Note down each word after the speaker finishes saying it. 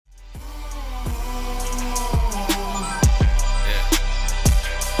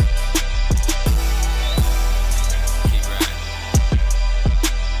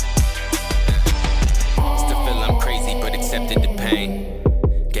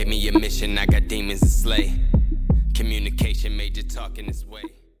me a mission, I got demons to slay. Communication major talking this way.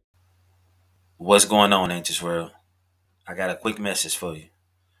 What's going on, Anxious World? I got a quick message for you.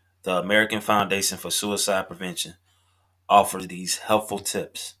 The American Foundation for Suicide Prevention offers these helpful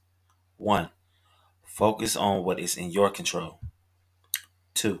tips. 1. Focus on what is in your control.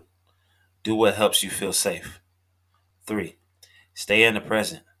 2. Do what helps you feel safe. 3. Stay in the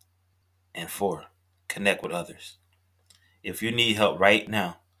present. And 4. Connect with others. If you need help right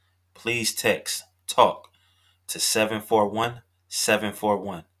now, please text TALK to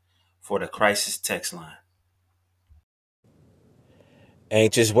 741-741 for the crisis text line.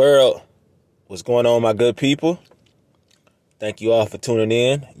 Anxious World, what's going on, my good people? Thank you all for tuning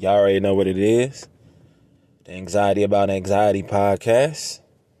in. Y'all already know what it is. The Anxiety About Anxiety podcast.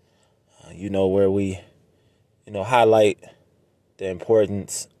 Where we, highlight the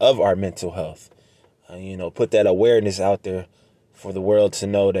importance of our mental health. Put that awareness out there for the world to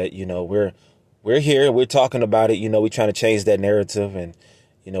know that, we're here, we're talking about it, we're trying to change that narrative and,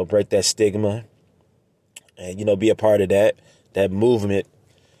 break that stigma and, be a part of that movement.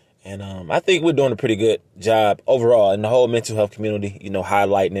 And I think we're doing a pretty good job overall in the whole mental health community,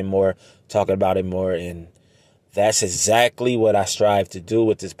 highlighting it more, talking about it more. And that's exactly what I strive to do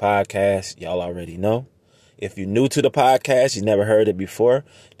with this podcast. Y'all already know. If you're new to the podcast, you never heard it before,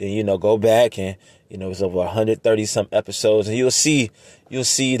 then, go back and, it's over 130 some episodes and you'll see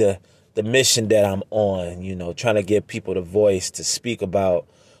the mission that I'm on, trying to give people the voice to speak about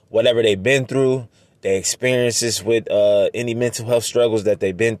whatever they've been through, their experiences with any mental health struggles that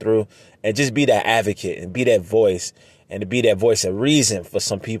they've been through, and just be that advocate and be that voice, and to be that voice of reason for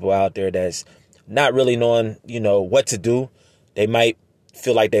some people out there that's not really knowing, what to do. They might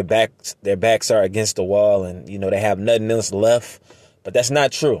feel like their backs are against the wall and, they have nothing else left, but that's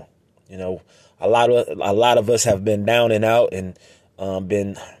not true. A lot of us have been down and out and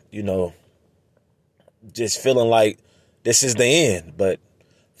been, just feeling like this is the end, but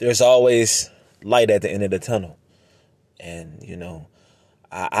there's always light at the end of the tunnel. And,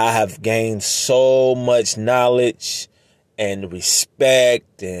 I have gained so much knowledge and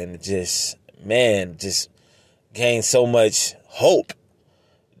respect and just gained so much hope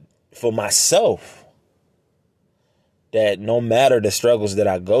for myself that no matter the struggles that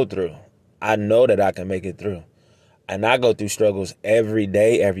I go through, I know that I can make it through. And I go through struggles every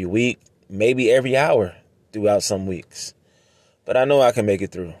day, every week, maybe every hour throughout some weeks. But I know I can make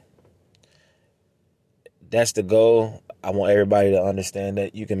it through. That's the goal. I want everybody to understand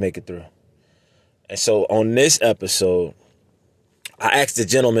that you can make it through. And so on this episode, I asked a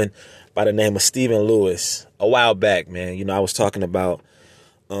gentleman by the name of Stephen Lewis a while back, man. I was talking about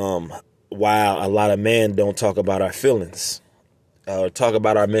why a lot of men don't talk about our feelings or talk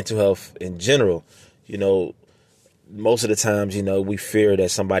about our mental health in general. Most of the times, we fear that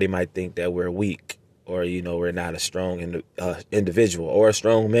somebody might think that we're weak or, we're not a strong individual or a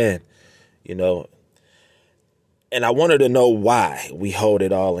strong man, And I wanted to know why we hold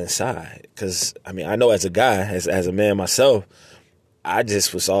it all inside. Because, I know as a guy, as a man myself, I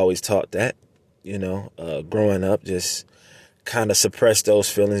just was always taught that, growing up, just kind of suppress those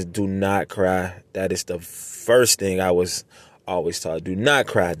feelings. Do not cry. That is the first thing I was always taught. Do not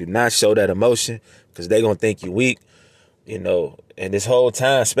cry. Do not show that emotion because they're going to think you're weak, And this whole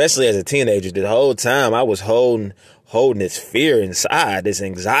time, especially as a teenager, the whole time I was holding this fear inside, this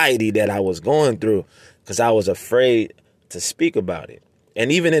anxiety that I was going through because I was afraid to speak about it.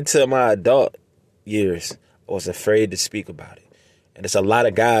 And even into my adult years, I was afraid to speak about it. And there's a lot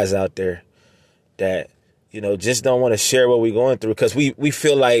of guys out there that, just don't want to share what we're going through because we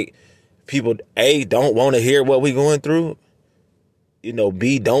feel like people, A, don't want to hear what we're going through,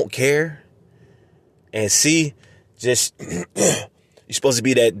 B, don't care, and C, just you're supposed to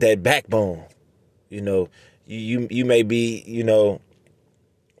be that backbone. You may be,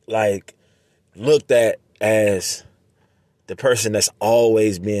 like looked at as the person that's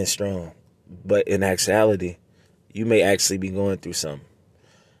always being strong, but in actuality, you may actually be going through something.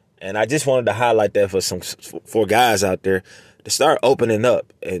 And I just wanted to highlight that for guys out there to start opening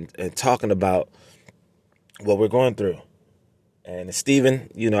up and talking about what we're going through. And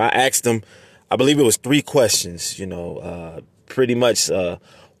Stephen, I asked him, I believe it was 3 questions, pretty much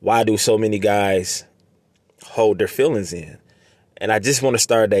why do so many guys hold their feelings in? And I just want to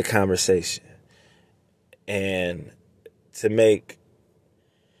start that conversation and to make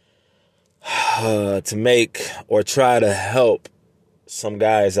or try to help some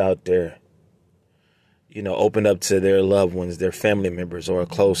guys out there, open up to their loved ones, their family members, or a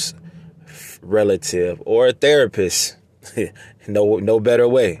close relative or a therapist. No better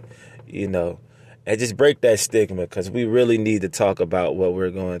way, and just break that stigma, because we really need to talk about what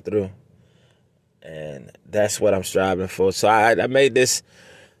we're going through. And that's what I'm striving for. So I made this,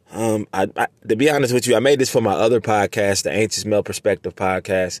 to be honest with you, I made this for my other podcast, the Anxious Male Perspective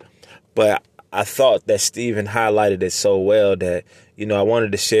podcast. But I thought that Stephen highlighted it so well that, you know, I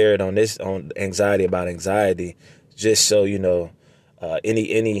wanted to share it on Anxiety About Anxiety, just so, you know,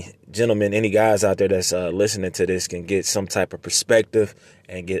 any gentlemen, any guys out there that's listening to this can get some type of perspective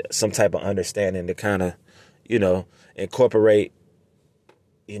and get some type of understanding to kind of, you know, incorporate,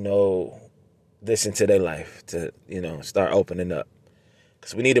 you know, this into their life, to, you know, start opening up.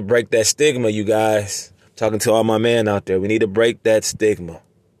 Because we need to break that stigma, you guys. I'm talking to all my men out there. We need to break that stigma.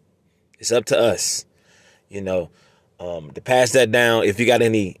 It's up to us, you know, to pass that down. If you got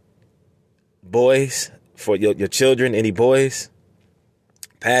any boys for your children, any boys,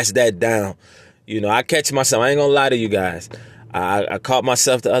 pass that down. You know, I catch myself. I ain't gonna lie to you guys. I caught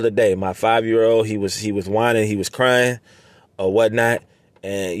myself the other day. My 5-year-old, he was whining, he was crying or whatnot.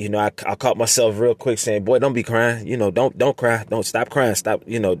 And, you know, I caught myself real quick saying, boy, don't be crying. You know, don't cry. Don't stop crying. Stop,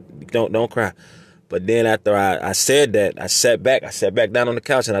 you know, don't cry. But then after I said that, I sat back down on the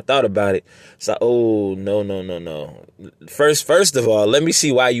couch and I thought about it. So, oh, no. First of all, let me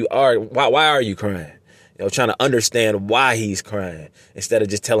see why are you crying? You know, trying to understand why he's crying instead of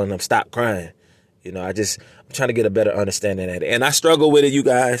just telling him stop crying. You know, I'm trying to get a better understanding of it. And I struggle with it, you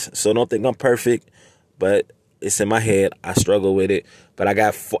guys. So don't think I'm perfect, but it's in my head. I struggle with it. But I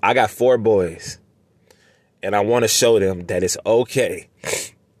got 4 boys, and I want to show them that it's okay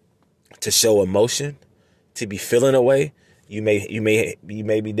to show emotion, to be feeling a way. You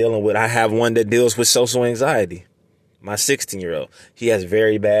may be dealing with. I have one that deals with social anxiety. My 16-year-old, he has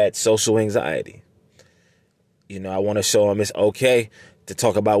very bad social anxiety. You know, I want to show him it's okay to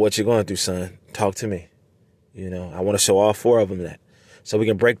talk about what you're going through, son. Talk to me. You know, I want to show all 4 of them that, so we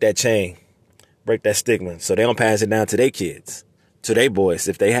can break that chain, break that stigma, so they don't pass it down to their kids, to their boys,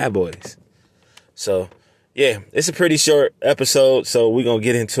 if they have boys. So, yeah, it's a pretty short episode, so we're going to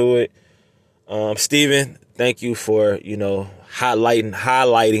get into it. Stephen, thank you for, you know,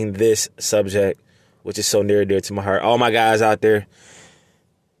 highlighting this subject, which is so near and dear to my heart. All my guys out there,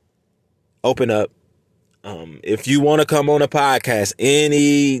 open up. If you want to come on a podcast,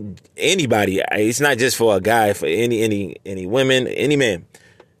 anybody, it's not just for a guy, for any women, any man,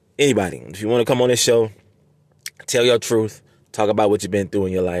 anybody. If you want to come on this show, tell your truth, talk about what you've been through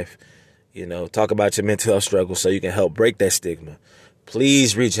in your life, you know, talk about your mental health struggle so you can help break that stigma.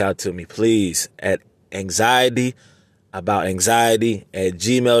 Please reach out to me, please, at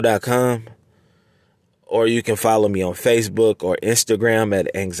anxietyaboutAnxiety@gmail.com. Or you can follow me on Facebook or Instagram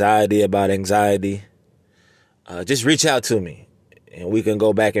at Anxiety About Anxiety. Just reach out to me and we can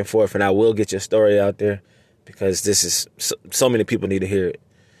go back and forth, and I will get your story out there, because this is so many people need to hear it.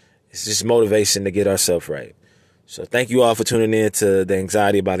 It's just motivation to get ourselves right. So thank you all for tuning in to the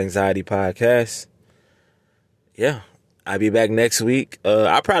Anxiety About Anxiety podcast. Yeah, I'll be back next week.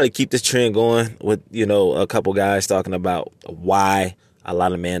 I'll probably keep this trend going with, you know, a couple guys talking about why a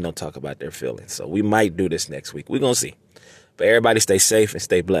lot of men don't talk about their feelings. So we might do this next week. We're going to see. But everybody stay safe and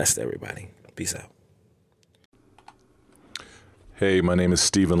stay blessed, everybody. Peace out. Hey, my name is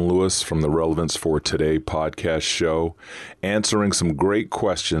Stephen Lewis from the Relevance for Today podcast show, answering some great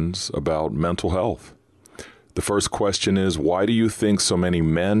questions about mental health. The first question is, why do you think so many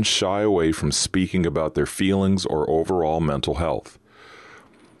men shy away from speaking about their feelings or overall mental health?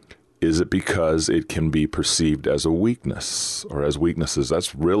 Is it because it can be perceived as a weakness or as weaknesses?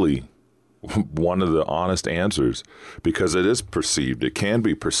 That's really one of the honest answers, because it is perceived. It can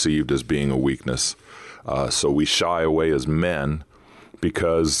be perceived as being a weakness. So we shy away as men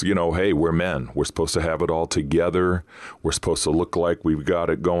because, you know, hey, we're men. We're supposed to have it all together. We're supposed to look like we've got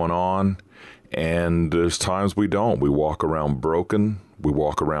it going on. And there's times we don't. We walk around broken. We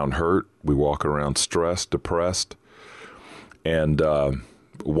walk around hurt. We walk around stressed, depressed. And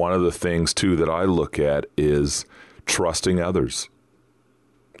one of the things, too, that I look at is trusting others.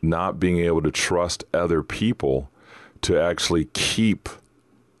 Not being able to trust other people to actually keep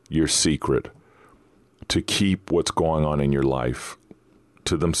your secret, to keep what's going on in your life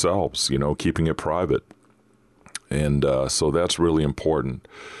to themselves, you know, keeping it private. And so that's really important.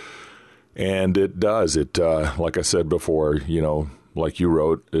 And it does. Like I said before, you know, like you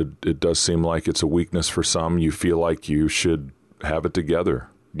wrote, it does seem like it's a weakness for some. You feel like you should have it together.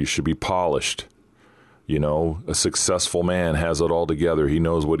 You should be polished. You know, a successful man has it all together. He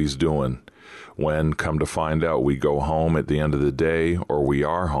knows what he's doing. When, come to find out, we go home at the end of the day, or we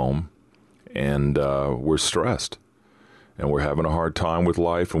are home, and we're stressed. And we're having a hard time with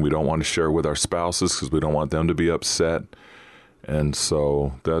life, and we don't want to share it with our spouses because we don't want them to be upset. And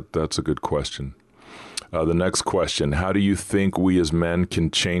so that's a good question. The next question, how do you think we as men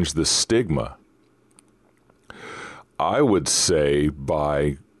can change the stigma? I would say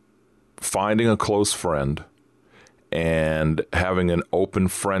by finding a close friend and having an open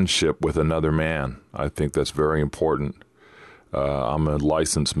friendship with another man. I think that's very important. I'm a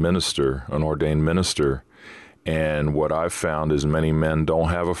licensed minister, an ordained minister, and what I've found is many men don't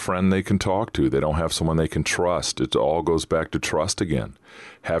have a friend they can talk to. They don't have someone they can trust. It all goes back to trust again.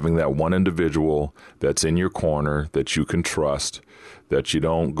 Having that one individual that's in your corner that you can trust, that you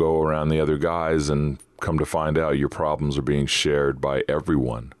don't go around the other guys and come to find out your problems are being shared by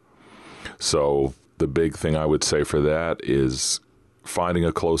everyone. So the big thing I would say for that is finding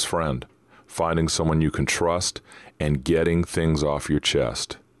a close friend, finding someone you can trust, and getting things off your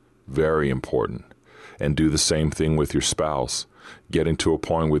chest. Very important. And do the same thing with your spouse. Getting to a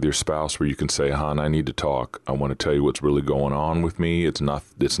point with your spouse where you can say, hon, I need to talk. I want to tell you what's really going on with me. It's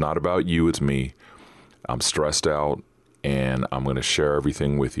not about you, it's me. I'm stressed out, and I'm going to share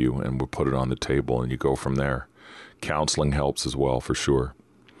everything with you, and we'll put it on the table, and you go from there. Counseling helps as well, for sure.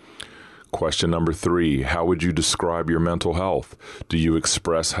 Question number 3, how would you describe your mental health? Do you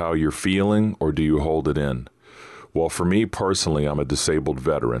express how you're feeling, or do you hold it in? Well, for me personally, I'm a disabled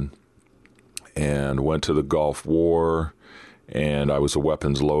veteran and went to the Gulf War, and I was a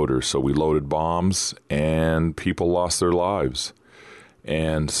weapons loader. So we loaded bombs, and people lost their lives.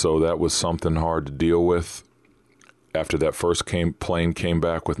 And so that was something hard to deal with. After that first plane came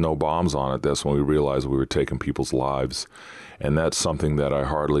back with no bombs on it, that's when we realized we were taking people's lives. And that's something that I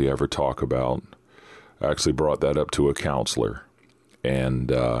hardly ever talk about. I actually brought that up to a counselor,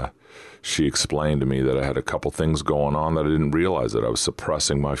 and she explained to me that I had a couple things going on that I didn't realize, that I was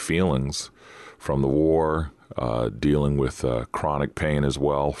suppressing my feelings from the war, dealing with chronic pain as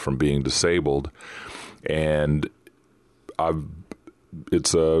well from being disabled. And you've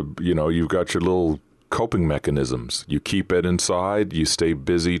got your little coping mechanisms. You keep it inside, you stay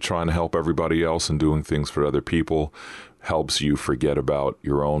busy trying to help everybody else and doing things for other people helps you forget about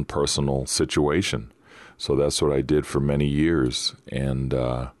your own personal situation. So that's what I did for many years. And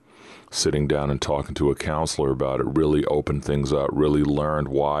sitting down and talking to a counselor about it really opened things up, really learned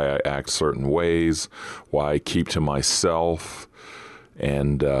why I act certain ways, why I keep to myself,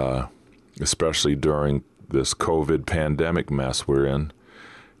 and especially during this COVID pandemic mess we're in,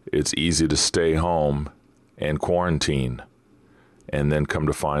 it's easy to stay home and quarantine, and then come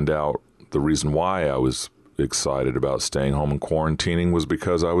to find out the reason why I was excited about staying home and quarantining was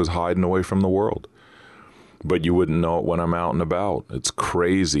because I was hiding away from the world. But you wouldn't know it when I'm out and about. It's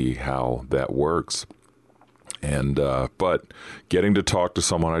crazy how that works. And but getting to talk to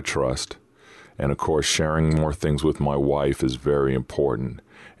someone I trust, and of course sharing more things with my wife is very important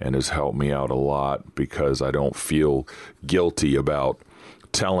and has helped me out a lot, because I don't feel guilty about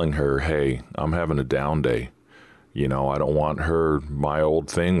telling her, hey, I'm having a down day. You know, I don't want her, my old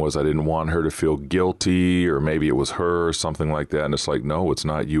thing was I didn't want her to feel guilty, or maybe it was her or something like that. And it's like, no, it's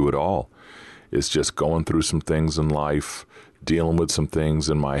not you at all. It's just going through some things in life, dealing with some things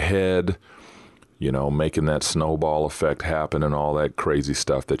in my head, you know, making that snowball effect happen and all that crazy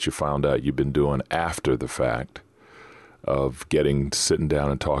stuff that you found out you've been doing after the fact of sitting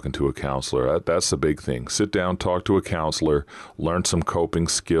down and talking to a counselor. That's the big thing. Sit down, talk to a counselor, learn some coping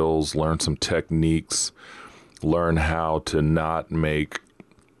skills, learn some techniques, learn how to not make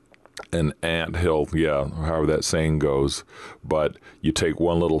an anthill, however that saying goes, but you take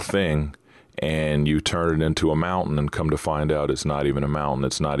one little thing and you turn it into a mountain, and come to find out it's not even a mountain,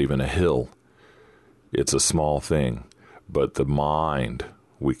 it's not even a hill. It's a small thing. But the mind,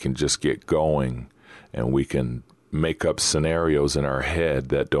 we can just get going, and we can make up scenarios in our head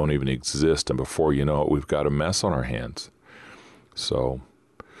that don't even exist, and before you know it, we've got a mess on our hands. So,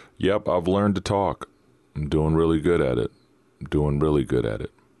 yep, I've learned to talk. I'm doing really good at it.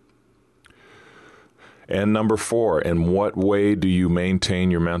 And number 4, in what way do you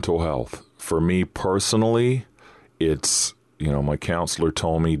maintain your mental health? For me personally, it's, my counselor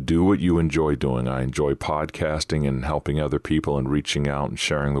told me, do what you enjoy doing. I enjoy podcasting and helping other people and reaching out and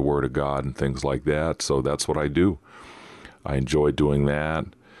sharing the word of God and things like that. So that's what I do. I enjoy doing that,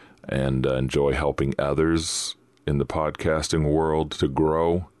 and enjoy helping others in the podcasting world to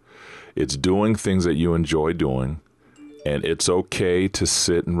grow. It's doing things that you enjoy doing. And it's okay to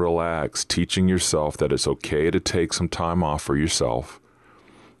sit and relax, teaching yourself that it's okay to take some time off for yourself.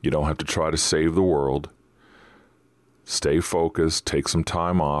 You don't have to try to save the world. Stay focused, take some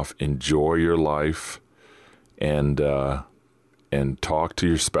time off, enjoy your life, and talk to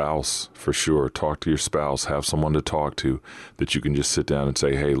your spouse, for sure. Talk to your spouse, have someone to talk to that you can just sit down and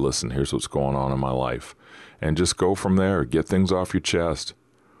say, hey, listen, here's what's going on in my life. And just go from there, get things off your chest.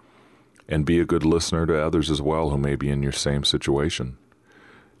 and be a good listener to others as well who may be in your same situation.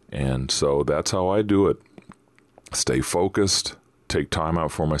 And so that's how I do it. Stay focused, take time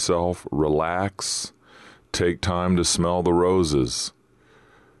out for myself, relax, take time to smell the roses.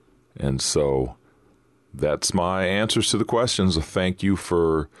 And so that's my answers to the questions. Thank you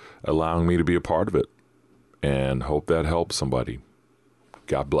for allowing me to be a part of it, and hope that helps somebody.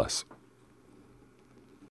 God bless.